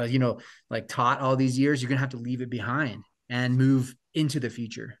taught all these years. You're gonna have to leave it behind and move into the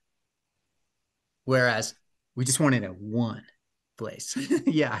future. Whereas we just want it at one place.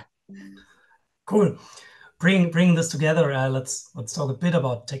 Yeah. Cool. Bring this together. Let's talk a bit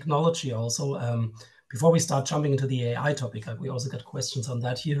about technology also. Before we start jumping into the AI topic, we also got questions on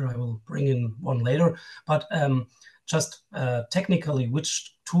that here. I will bring in one later. But just technically,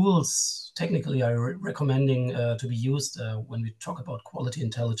 which tools technically are you recommending to be used when we talk about quality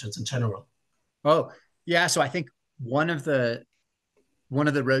intelligence in general? Oh, yeah. So I think one of the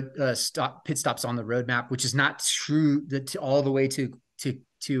road pit stops on the roadmap, which is not true all the way to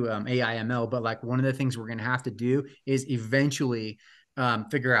AI ML, but like one of the things we're going to have to do is eventually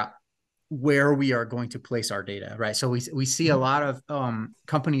figure out where we are going to place our data, right? So we see a lot of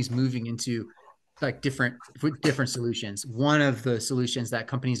companies moving into like different solutions. One of the solutions that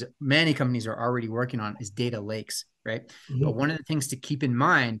many companies are already working on is data lakes, right? But one of the things to keep in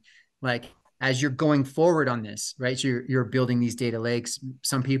mind, like as you're going forward on this, right? So you're building these data lakes.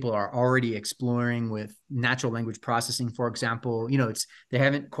 Some people are already exploring with natural language processing, for example. They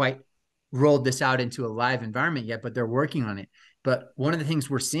haven't quite rolled this out into a live environment yet, but they're working on it. But one of the things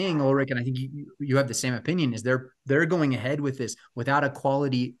we're seeing, Ulrich, and I think you have the same opinion, is they're going ahead with this without a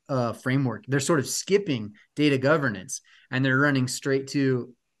quality framework. They're sort of skipping data governance and they're running straight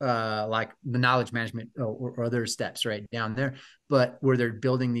to like the knowledge management or other steps right down there, but where they're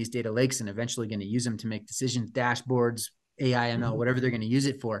building these data lakes and eventually going to use them to make decisions, dashboards, AI, ML, whatever they're going to use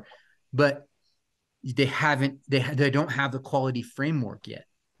it for. But they don't have the quality framework yet,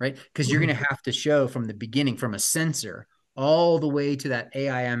 right? Because you're going to have to show from the beginning, from a sensor all the way to that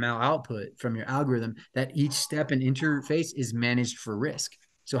AI ML output from your algorithm, that each step and interface is managed for risk.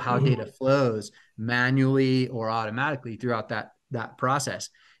 So how data flows manually or automatically throughout that process.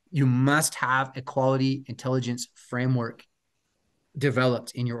 You must have a quality intelligence framework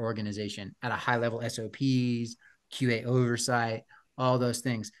developed in your organization at a high level, SOPs, QA oversight, all those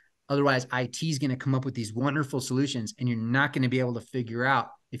things. Otherwise, IT is going to come up with these wonderful solutions and you're not going to be able to figure out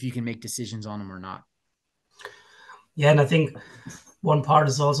if you can make decisions on them or not. Yeah, and I think one part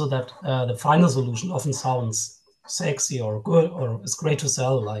is also that the final solution often sounds sexy or good or is great to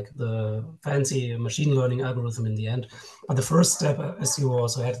sell, like the fancy machine learning algorithm in the end. But the first step, as you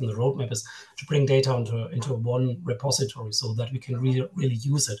also had in the roadmap, is to bring data into one repository so that we can really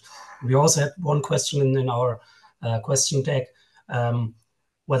use it. We also had one question in our question deck,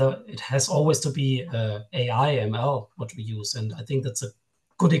 whether it has always to be AI, ML, what we use. And I think that's a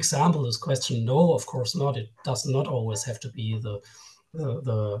good example. This question, no, of course not. It does not always have to be the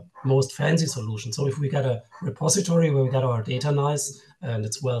most fancy solution. So if we get a repository where we get our data nice and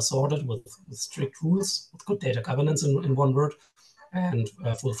it's well sorted with strict rules, with good data governance in one word, and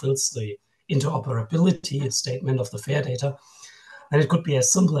fulfills the interoperability statement of the FAIR data, then it could be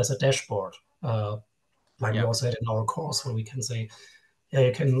as simple as a dashboard, like we also had in our course, where we can say,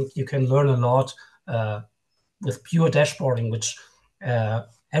 yeah, you can learn a lot with pure dashboarding, which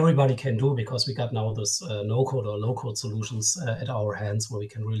everybody can do, because we got now this no-code or low-code solutions at our hands, where we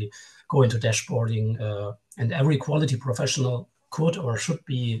can really go into dashboarding, and every quality professional could or should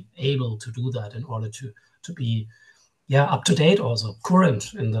be able to do that in order to be up to date, also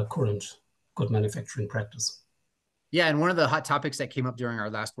current in the current good manufacturing practice. Yeah, and one of the hot topics that came up during our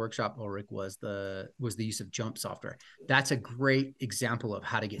last workshop, Ulrich, was the use of jump software. That's a great example of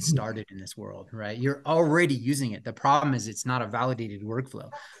how to get started in this world, right? You're already using it. The problem is it's not a validated workflow.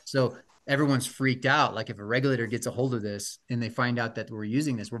 So everyone's freaked out. Like if a regulator gets a hold of this and they find out that we're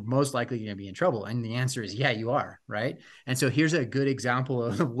using this, we're most likely going to be in trouble. And the answer is, yeah, you are, right? And so here's a good example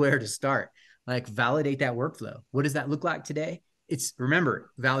of where to start. Like validate that workflow. What does that look like today?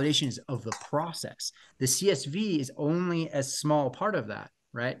 Remember, validation is of the process. The CSV is only a small part of that,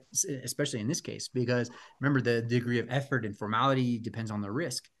 right? Especially in this case, because remember, the degree of effort and formality depends on the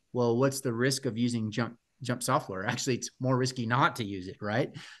risk. Well, what's the risk of using jump software? Actually, it's more risky not to use it,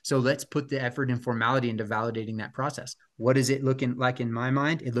 right? So let's put the effort and formality into validating that process. What is it looking like in my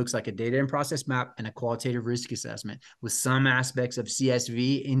mind? It looks like a data and process map and a qualitative risk assessment with some aspects of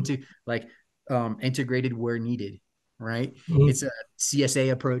CSV into integrated where needed. Right. Mm-hmm. It's a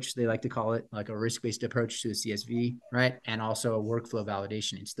CSA approach. They like to call it, like a risk-based approach to the CSV, right? And also a workflow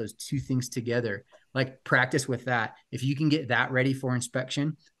validation. It's those two things together. Like practice with that. If you can get that ready for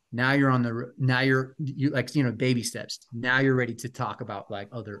inspection, now you're baby steps. Now you're ready to talk about like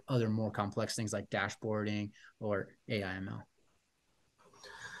other more complex things like dashboarding or AI/ML.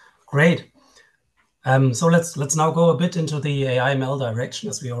 Great. So let's now go a bit into the AI/ML direction,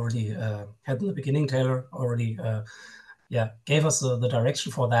 as we already had in the beginning. Taylor already gave us the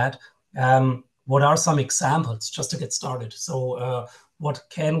direction for that. What are some examples just to get started? So what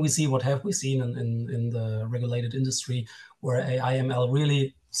can we see? What have we seen in the regulated industry where AI/ML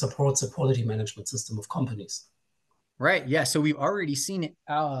really supports the quality management system of companies? Right. Yeah. So we've already seen it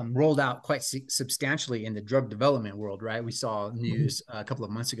rolled out quite substantially in the drug development world, right? We saw news a couple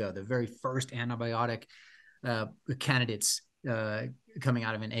of months ago, the very first antibiotic candidates coming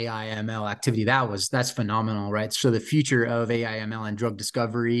out of an AI/ML activity. That's phenomenal, right? So the future of AI/ML and drug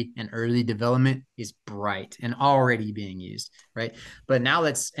discovery and early development is bright and already being used, right? But now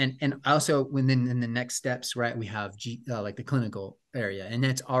and also within the next steps, right? We have like the clinical area, and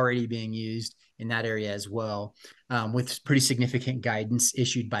that's already being used in that area as well, with pretty significant guidance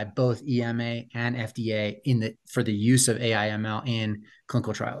issued by both EMA and FDA for the use of AI/ML in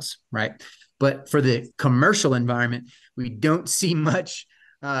clinical trials, right? But for the commercial environment, we don't see much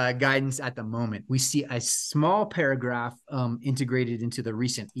guidance at the moment. We see a small paragraph integrated into the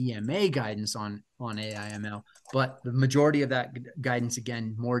recent EMA guidance on AI/ML, but the majority of that guidance,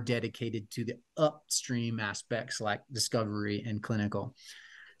 again, more dedicated to the upstream aspects like discovery and clinical.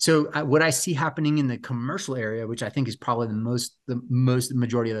 So what I see happening in the commercial area, which I think is probably the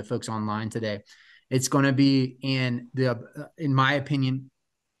majority of the folks online today, it's going to be in my opinion,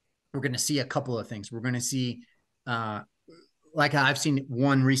 we're going to see a couple of things. We're going to see, like I've seen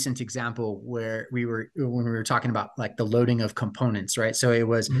one recent example where when we were talking about like the loading of components, right? So it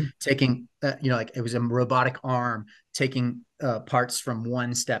was taking, like it was a robotic arm taking parts from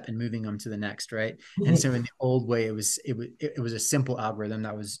one step and moving them to the next, right? And so in the old way, it was a simple algorithm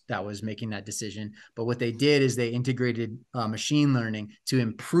that was making that decision. But what they did is they integrated machine learning to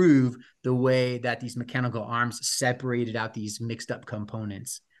improve the way that these mechanical arms separated out these mixed up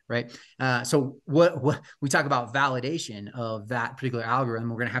components. Right. So what we talk about validation of that particular algorithm,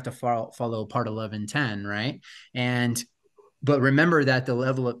 we're going to have to follow part 1110. Right. But remember that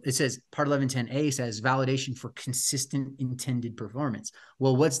it says part 1110A says validation for consistent intended performance.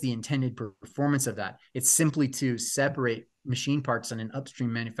 Well, what's the intended performance of that? It's simply to separate machine parts in an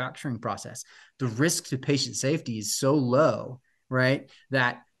upstream manufacturing process. The risk to patient safety is so low, right,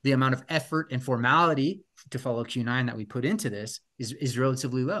 that the amount of effort and formality to follow Q9 that we put into this is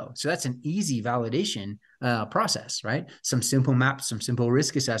relatively low. So that's an easy validation process, right? Some simple maps, some simple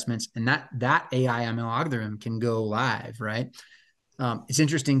risk assessments, and that AI ML algorithm can go live, right? It's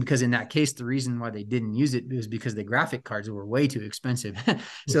interesting because in that case, the reason why they didn't use it was because the graphic cards were way too expensive.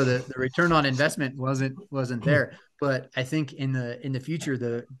 So the return on investment wasn't there. But I think in the future,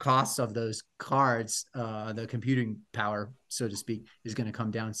 the costs of those cards, the computing power, so to speak, is going to come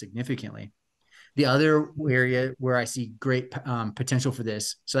down significantly. The other area where I see great potential for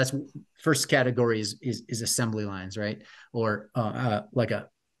this, so that's first category is assembly lines, right? Or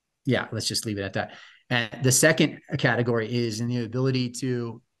let's just leave it at that. And the second category is in the ability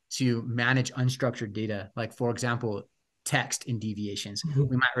to manage unstructured data, like for example, text in deviations.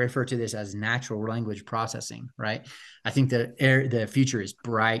 We might refer to this as natural language processing, right? I think the future is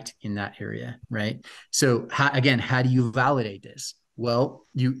bright in that area, right? So how do you validate this? Well,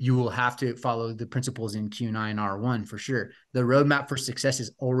 you will have to follow the principles in Q9R1 for sure. The roadmap for success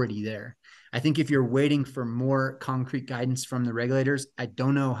is already there. I think if you're waiting for more concrete guidance from the regulators, I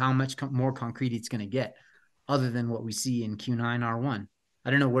don't know how much more concrete it's going to get other than what we see in Q9R1. I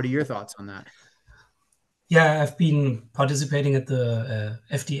don't know. What are your thoughts on that? Yeah, I've been participating at the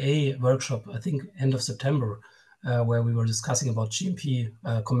FDA workshop, I think end of September, where we were discussing about GMP,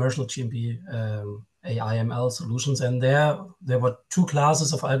 commercial GMP AI/ML solutions. And there were two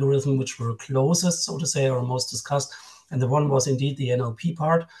classes of algorithm which were closest, so to say, or most discussed. And the one was indeed the NLP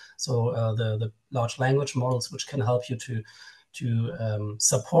part, so the large language models, which can help you to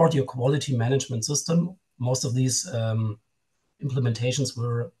support your quality management system. Most of these implementations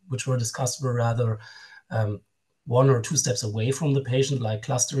which were discussed were rather one or two steps away from the patient, like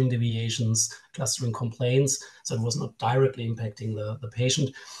clustering deviations, clustering complaints. So it was not directly impacting the patient.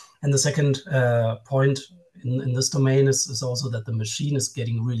 And the second point in this domain is also that the machine is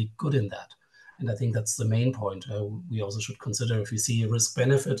getting really good in that. And I think that's the main point. We also should consider if we see a risk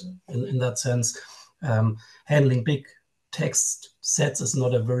benefit in that sense. Handling big text sets is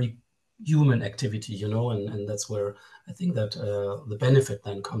not a very human activity, and that's where I think that the benefit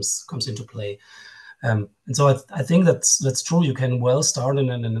then comes into play. And so I think that's true. You can well start in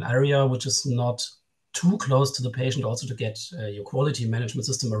an area which is not too close to the patient, also to get your quality management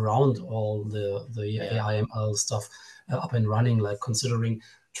system around all the AI/ML stuff up and running, like considering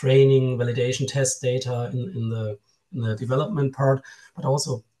training, validation, test data in the development part, but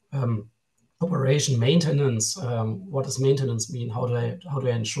also operation maintenance. What does maintenance mean? How do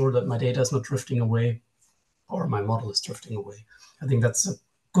I ensure that my data is not drifting away or my model is drifting away? I think that's a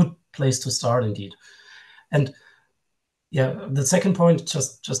good place to start indeed. And yeah, the second point,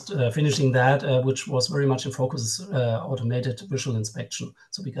 just finishing that, which was very much in focus, is automated visual inspection.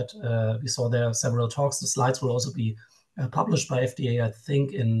 So we saw there several talks. The slides will also be published by FDA, I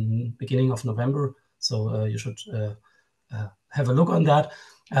think, in beginning of November. So you should have a look on that.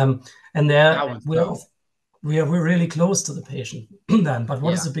 And there we're really close to the patient then. But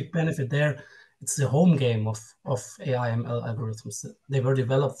what is the big benefit there? It's the home game of AI/ML algorithms. They were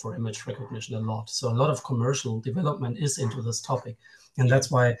developed for image recognition a lot. So a lot of commercial development is into this topic. And that's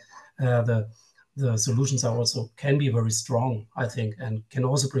why the solutions are also can be very strong, I think, and can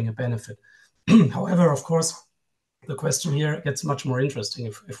also bring a benefit. However, of course, the question here gets much more interesting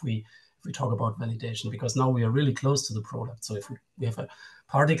if we talk about validation, because now we are really close to the product. So if we have a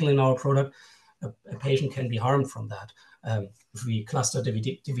particle in our product, a patient can be harmed from that. If we cluster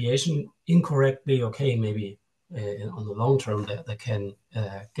deviation incorrectly, okay, maybe on the long term they can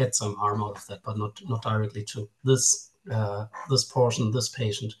get some harm out of that, but not directly to this portion, this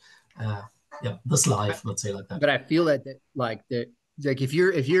patient, this life, let's say like that. But I feel that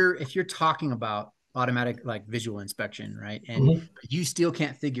if you're talking about automatic like visual inspection, right? And you still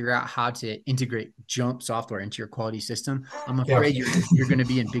can't figure out how to integrate JMP software into your quality system, I'm afraid you're going to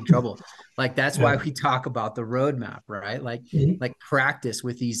be in big trouble. Like that's why we talk about the roadmap, right? Like practice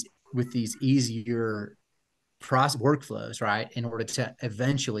with these easier workflows, right? In order to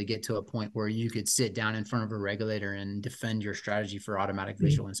eventually get to a point where you could sit down in front of a regulator and defend your strategy for automatic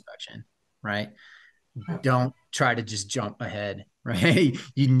visual inspection, right? Don't try to just jump ahead, right?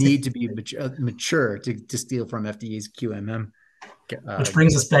 You need to be mature to steal from FDA's QMM. Which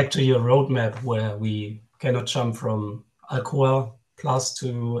brings us back to your roadmap, where we cannot jump from Alcoa Plus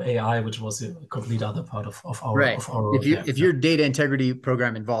to AI, which was a complete other part of our roadmap. If your data integrity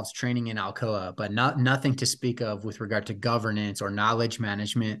program involves training in Alcoa, but nothing to speak of with regard to governance or knowledge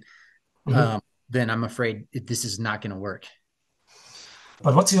management, then I'm afraid this is not going to work.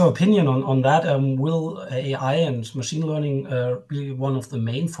 But what's your opinion on that? Will AI and machine learning be one of the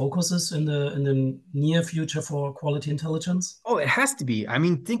main focuses in the near future for quality intelligence? Oh, it has to be. I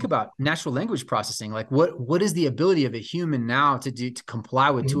mean, think about natural language processing. Like what is the ability of a human now to do to comply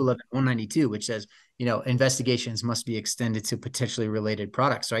with 211-192, which says, investigations must be extended to potentially related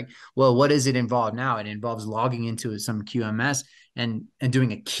products, right? Well, what does it involve now? It involves logging into some QMS and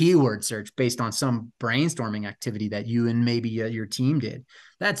doing a keyword search based on some brainstorming activity that you and maybe your team did.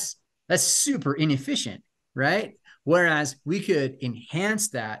 That's super inefficient, right? Whereas we could enhance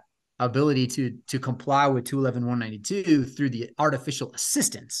that ability to comply with 211-192 through the artificial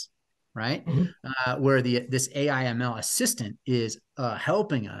assistance, right? Where this AI/ML assistant is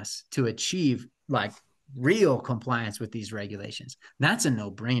helping us to achieve like real compliance with these regulations. That's a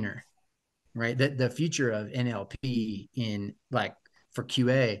no-brainer, right? The future of NLP in like for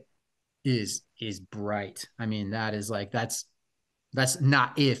QA is bright. I mean, that is like that's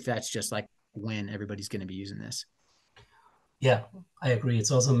not if, that's just like when everybody's going to be using this. Yeah, I agree.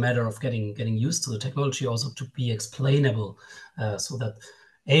 It's also a matter of getting used to the technology, also to be explainable, so that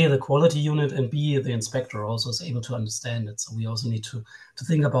A, the quality unit, and B, the inspector also is able to understand it. So we also need to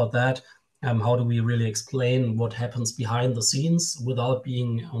think about that. How do we really explain what happens behind the scenes without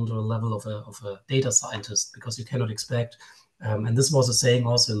being on the level of a data scientist? Because you cannot expect, and this was a saying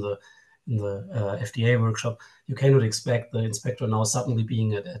also in the FDA workshop, you cannot expect the inspector now suddenly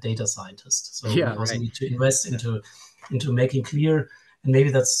being a data scientist. So we also need to invest into making clear, and maybe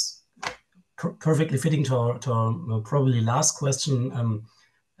that's perfectly fitting to our probably last question.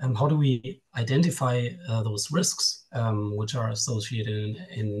 How do we identify those risks which are associated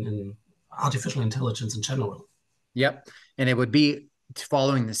in artificial intelligence in general? Yep. And it would be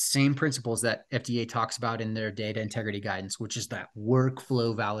following the same principles that FDA talks about in their data integrity guidance, which is that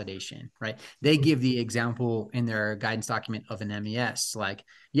workflow validation, right? They give the example in their guidance document of an MES. Like,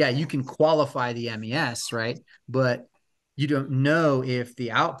 yeah, you can qualify the MES, right? But you don't know if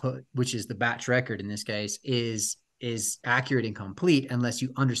the output, which is the batch record in this case, is accurate and complete unless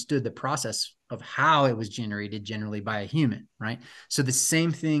you understood the process of how it was generated, generally by a human, right? So the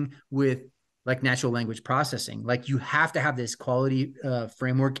same thing with like natural language processing. Like you have to have this quality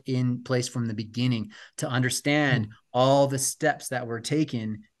framework in place from the beginning to understand all the steps that were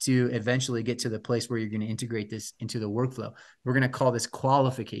taken to eventually get to the place where you're going to integrate this into the workflow. We're going to call this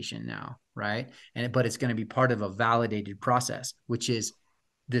qualification now, right? But it's going to be part of a validated process, which is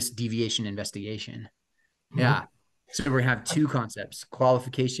this deviation investigation. Yeah. So we're going to have two concepts: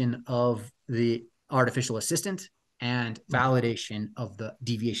 qualification of the artificial assistant and validation of the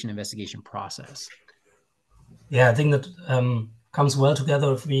deviation investigation process. Yeah, I think that comes well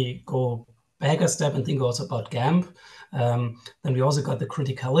together if we go back a step and think also about GAMP. Then we also got the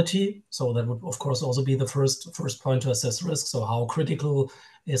criticality. So that would, of course, also be the first point to assess risk. So how critical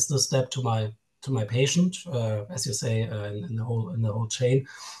is the step to my patient, as you say, in the whole chain?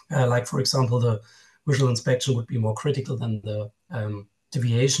 Like, for example, the visual inspection would be more critical than the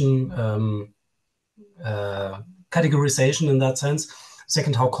deviation categorization in that sense.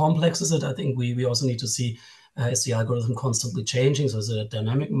 Second, how complex is it? I think we also need to see, is the algorithm constantly changing? So is it a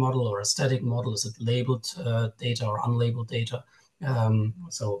dynamic model or a static model? Is it labeled data or unlabeled data?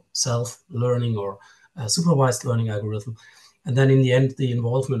 So self-learning or supervised learning algorithm. And then in the end, the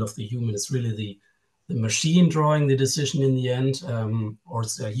involvement of the human is really the machine drawing the decision in the end, or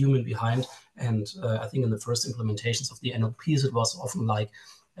it's a human behind. And I think in the first implementations of the NLPs, it was often like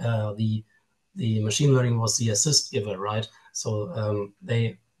the machine learning was the assist giver, right? So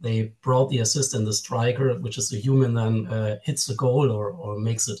they brought the assist, and the striker, which is the human, then hits the goal or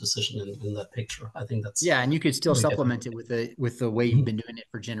makes a decision in that picture. I think that's and you could still supplement it with the way you've been doing it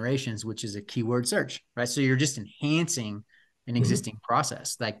for generations, which is a keyword search, right? So you're just enhancing an existing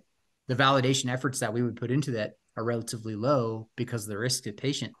process. Like the validation efforts that we would put into that are relatively low because the risk to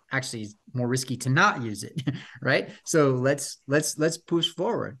patient actually is more risky to not use it, right? So let's push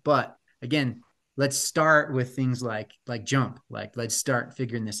forward. But again, let's start with things like JUMP. Like let's start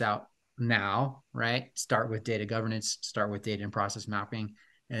figuring this out now, right? Start with data governance, start with data and process mapping,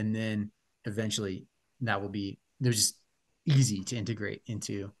 and then eventually they're just easy to integrate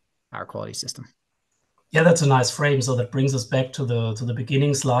into our quality system. Yeah, that's a nice frame. So that brings us back to the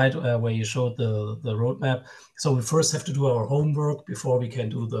beginning slide where you showed the roadmap. So we first have to do our homework before we can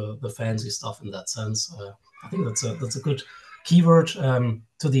do the fancy stuff in that sense. I think that's a good keyword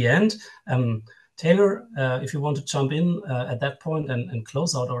to the end. Taylor, if you want to jump in at that point and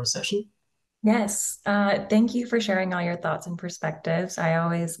close out our session. Yes. Thank you for sharing all your thoughts and perspectives. I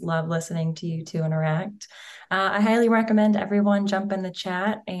always love listening to you two interact. I highly recommend everyone jump in the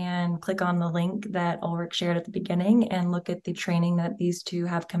chat and click on the link that Ulrich shared at the beginning and look at the training that these two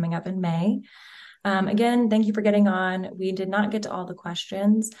have coming up in May. Again, thank you for getting on. We did not get to all the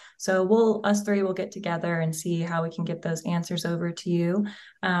questions, so us three will get together and see how we can get those answers over to you.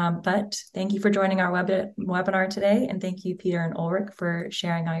 But thank you for joining our webinar today, and thank you, Peter and Ulrich, for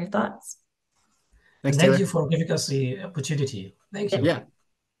sharing all your thoughts. Thanks, Thank Taylor. you for giving us the opportunity. Thank you. Yeah.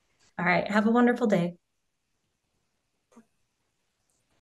 All right. Have a wonderful day.